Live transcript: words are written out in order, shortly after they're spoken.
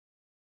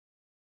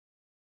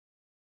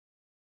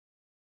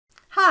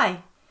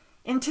Hi,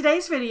 in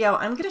today's video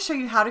I'm going to show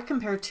you how to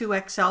compare two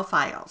Excel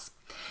files.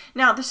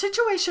 Now the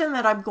situation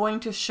that I'm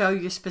going to show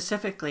you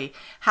specifically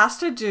has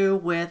to do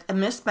with a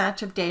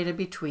mismatch of data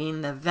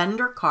between the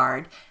vendor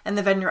card and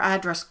the vendor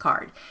address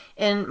card.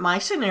 In my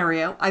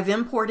scenario, I've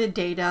imported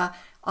data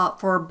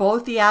for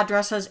both the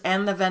addresses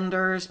and the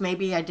vendors.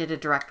 Maybe I did a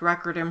direct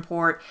record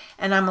import,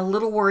 and I'm a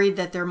little worried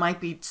that there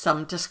might be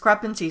some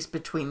discrepancies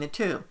between the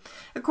two.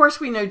 Of course,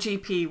 we know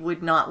GP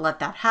would not let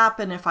that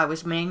happen if I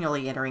was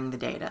manually entering the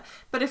data,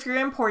 but if you're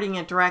importing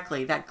it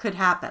directly, that could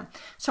happen.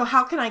 So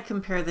how can I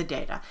compare the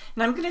data?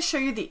 And I'm going to show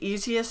you the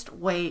easiest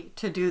way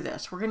to do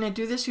this. We're going to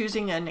do this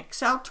using an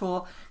Excel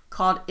tool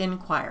called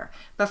Inquire.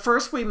 But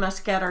first we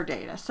must get our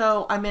data.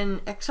 So I'm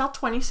in Excel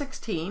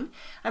 2016.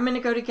 I'm going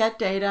to go to Get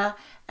Data,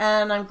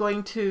 and I'm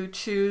going to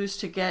choose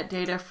to get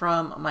data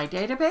from my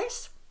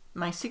database,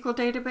 my SQL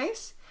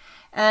database.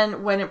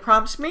 And when it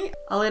prompts me,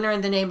 I'll enter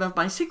in the name of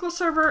my SQL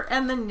server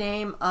and the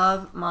name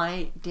of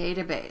my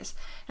database.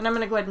 And I'm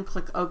going to go ahead and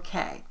click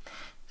OK.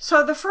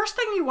 So the first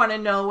thing you want to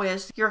know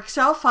is your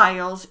Excel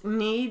files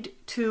need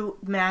to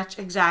match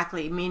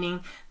exactly,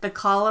 meaning the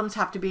columns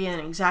have to be in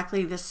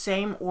exactly the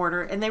same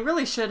order, and they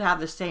really should have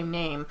the same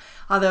name,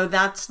 although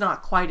that's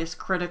not quite as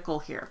critical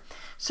here.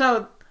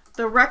 So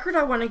the record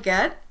I want to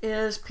get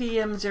is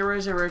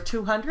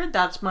PM00200.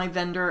 That's my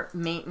vendor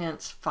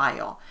maintenance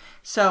file.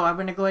 So I'm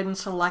going to go ahead and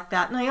select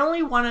that, and I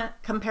only want to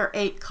compare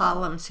 8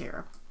 columns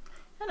here.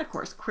 And of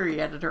course,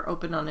 Query Editor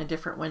open on a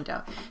different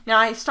window. Now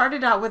I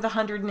started out with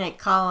 108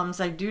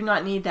 columns. I do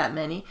not need that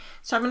many.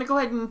 So I'm going to go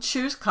ahead and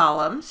choose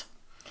columns,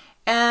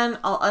 and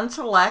I'll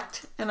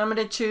unselect, and I'm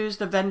going to choose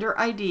the vendor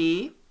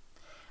ID.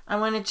 I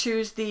want to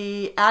choose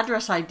the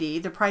address ID,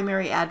 the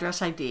primary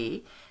address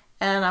ID,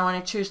 and I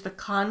want to choose the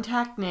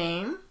contact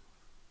name.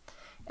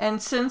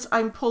 And since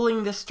I'm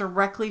pulling this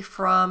directly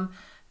from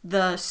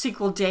the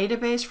SQL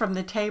database from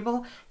the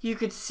table, you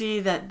could see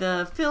that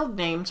the field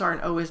names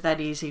aren't always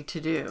that easy to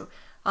do.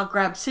 I'll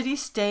grab city,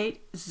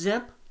 state,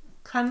 zip,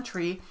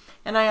 country,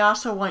 and I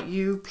also want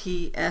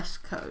UPS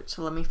code.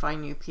 So let me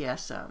find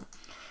UPS zone.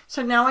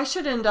 So now I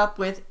should end up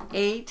with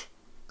 8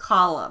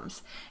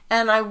 columns.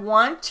 And I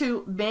want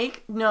to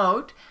make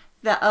note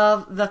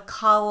of the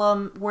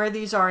column, where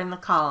these are in the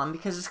column,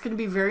 because it's going to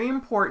be very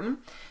important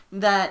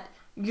that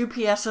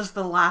UPS is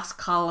the last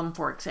column,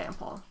 for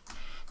example.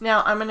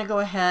 Now I'm going to go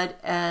ahead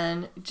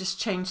and just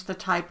change the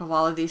type of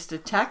all of these to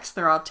text.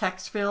 They're all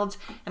text fields,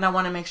 and I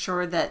want to make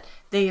sure that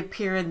they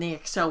appear in the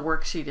Excel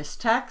worksheet as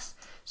text.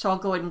 So I'll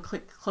go ahead and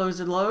click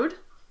Close and Load.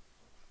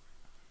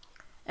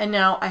 And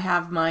now I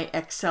have my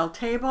Excel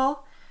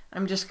table.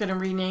 I'm just going to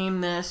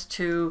rename this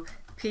to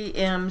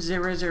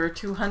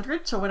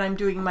PM00200. So when I'm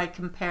doing my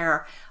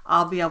compare,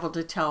 I'll be able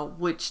to tell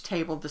which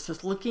table this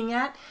is looking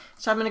at.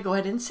 So I'm going to go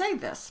ahead and save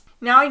this.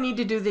 Now I need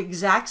to do the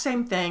exact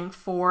same thing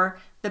for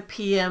the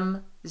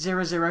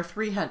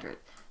PM00300.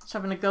 So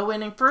I'm going to go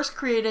in and first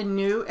create a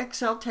new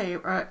Excel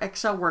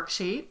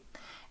worksheet,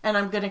 and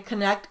I'm going to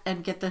connect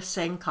and get the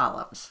same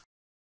columns.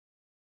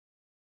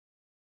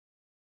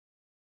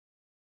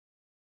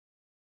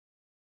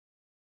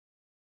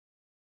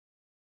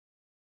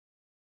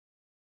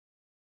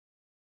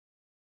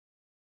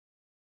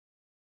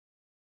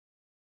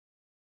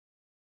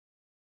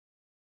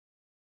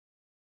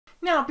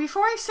 Now,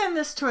 before I send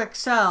this to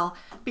Excel,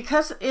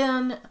 because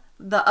in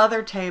the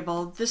other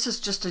table, this is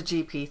just a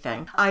GP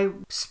thing, I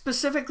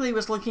specifically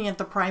was looking at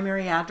the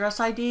primary address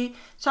ID.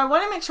 So I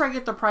want to make sure I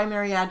get the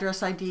primary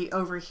address ID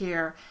over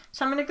here.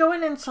 So I'm going to go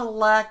in and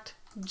select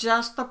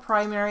just the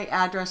primary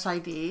address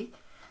ID.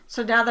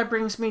 So now that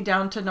brings me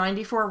down to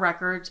 94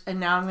 records, and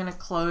now I'm going to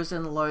close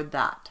and load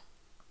that.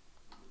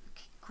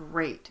 Okay,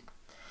 great.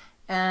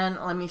 And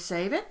let me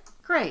save it.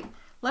 Great.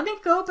 Let me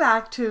go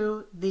back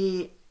to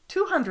the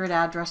 200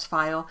 address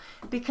file,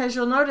 because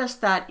you'll notice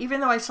that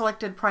even though I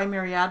selected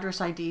primary address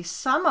ID,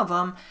 some of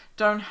them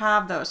don't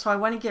have those. So I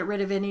want to get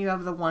rid of any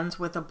of the ones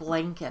with a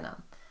blank in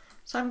them.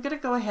 So I'm going to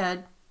go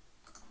ahead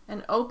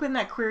and open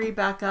that query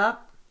back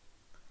up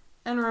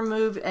and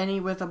remove any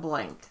with a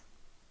blank.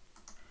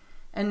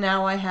 And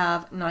now I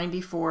have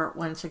 94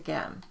 once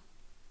again.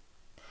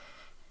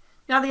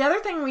 Now the other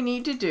thing we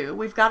need to do,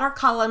 we've got our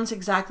columns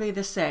exactly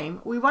the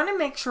same. We want to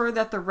make sure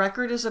that the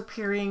record is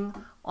appearing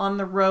on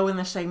the row in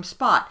the same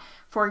spot.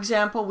 For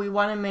example, we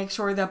want to make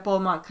sure that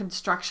Beaumont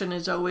Construction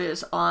is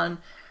always on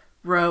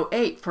row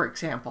 8, for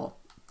example.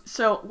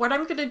 So what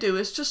I'm going to do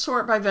is just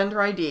sort by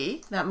vendor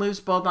ID. That moves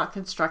Beaumont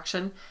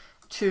Construction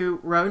to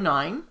row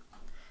 9.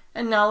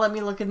 And now let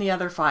me look in the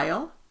other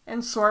file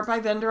and sort by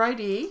vendor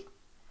ID.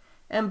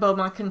 And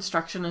Beaumont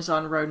Construction is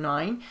on row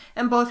 9,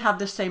 and both have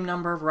the same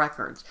number of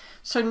records.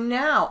 So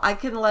now I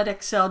can let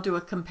Excel do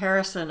a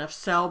comparison of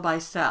cell by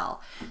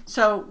cell.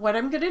 So what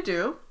I'm going to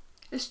do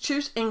is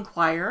choose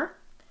Inquire,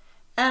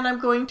 and I'm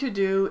going to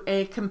do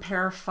a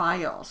compare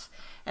files.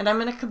 And I'm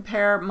going to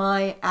compare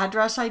my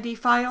address ID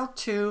file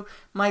to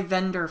my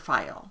vendor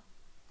file.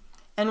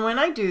 And when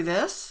I do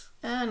this,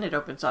 and it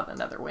opens on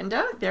another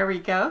window, there we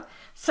go.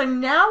 So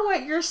now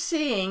what you're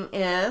seeing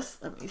is,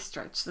 let me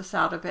stretch this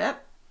out a bit.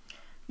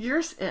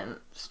 and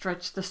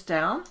stretch this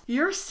down.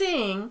 You're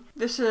seeing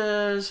this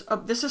is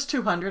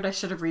 200. I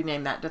should have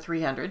renamed that to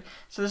 300.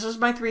 So this is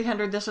my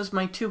 300, this is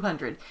my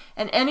 200.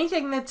 And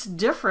anything that's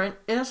different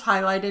is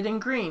highlighted in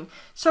green.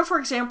 So for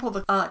example,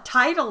 the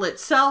title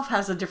itself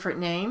has a different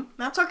name.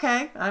 That's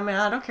okay. I mean,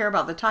 I don't care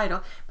about the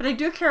title, but I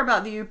do care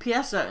about the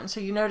UPS zone. So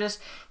you notice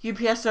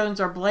UPS zones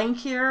are blank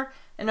here,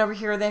 and over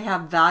here they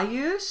have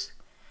values.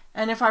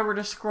 And if I were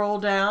to scroll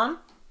down,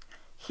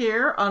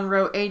 here on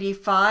row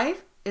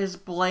 85 is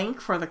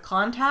blank for the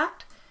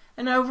contact,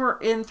 and over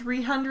in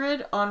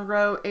 300 on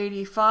row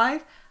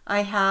 85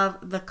 I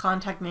have the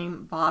contact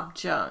name Bob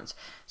Jones.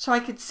 So I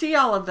could see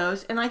all of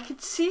those, and I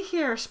could see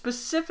here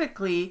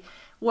specifically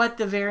what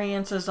the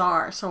variances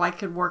are, so I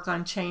could work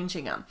on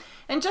changing them.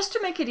 And just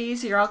to make it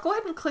easier, I'll go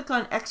ahead and click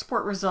on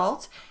Export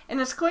Results, and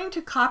it's going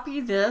to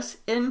copy this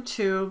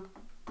into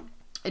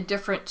a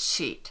different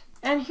sheet.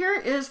 And here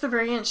is the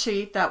variant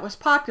sheet that was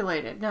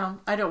populated. Now,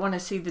 I don't want to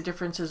see the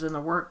differences in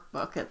the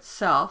workbook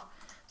itself.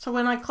 So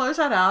when I close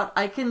that out,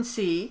 I can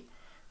see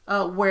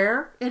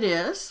where it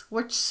is,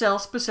 which cell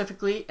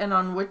specifically, and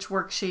on which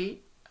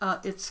worksheet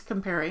it's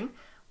comparing.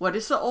 What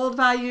is the old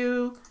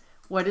value?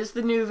 What is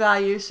the new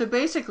value? So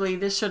basically,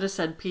 this should have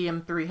said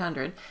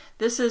PM300.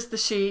 This is the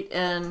sheet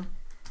in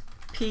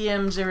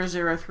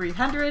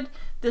PM00300.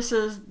 This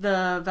is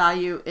the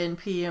value in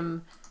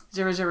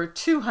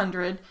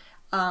PM00200.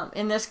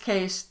 In this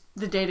case,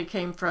 the data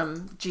came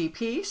from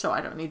GP, so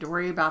I don't need to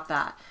worry about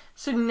that.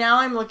 So now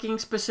I'm looking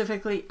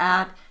specifically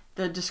at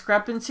the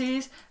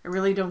discrepancies. I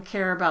really don't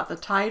care about the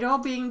title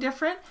being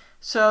different.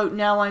 So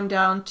now I'm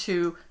down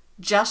to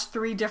just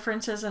 3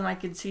 differences, and I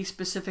can see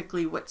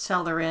specifically what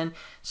cell they're in,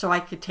 so I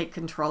could take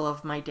control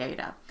of my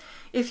data.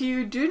 If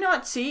you do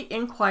not see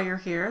Inquire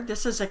here,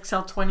 this is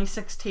Excel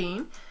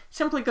 2016.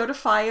 Simply go to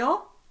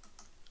File,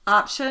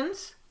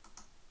 Options,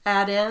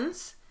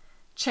 Add-ins,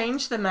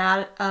 change the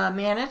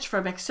Manage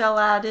from Excel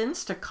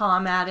add-ins to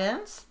COM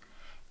add-ins,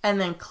 and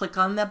then click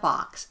on the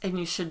box, and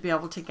you should be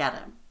able to get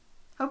it.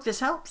 Hope this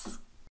helps.